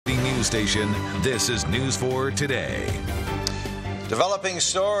news station, this is News 4 Today. Developing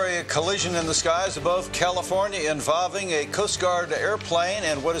story, a collision in the skies above California involving a Coast Guard airplane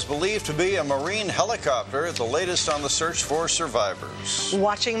and what is believed to be a Marine helicopter. The latest on the search for survivors.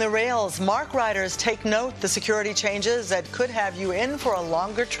 Watching the rails, Mark riders take note the security changes that could have you in for a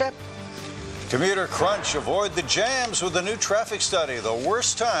longer trip. Commuter crunch, avoid the jams with a new traffic study. The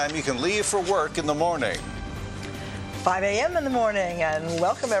worst time you can leave for work in the morning. 5 a.m. in the morning, and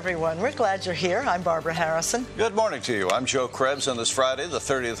welcome everyone. We're glad you're here. I'm Barbara Harrison. Good morning to you. I'm Joe Krebs on this Friday, the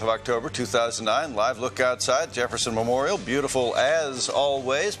 30th of October, 2009. Live look outside Jefferson Memorial. Beautiful as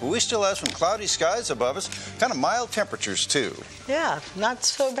always, but we still have some cloudy skies above us. Kind of mild temperatures, too. Yeah, not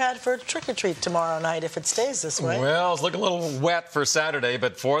so bad for a trick-or-treat tomorrow night if it stays this way. Well, it's looking a little wet for Saturday,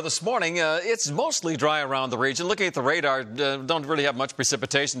 but for this morning, it's mostly dry around the region. Looking at the radar, don't really have much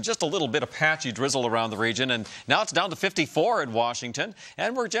precipitation, just a little bit of patchy drizzle around the region, and now it's down to 54 in Washington,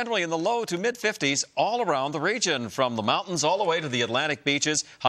 and we're generally in the low to mid-50s all around the region, from the mountains all the way to the Atlantic beaches.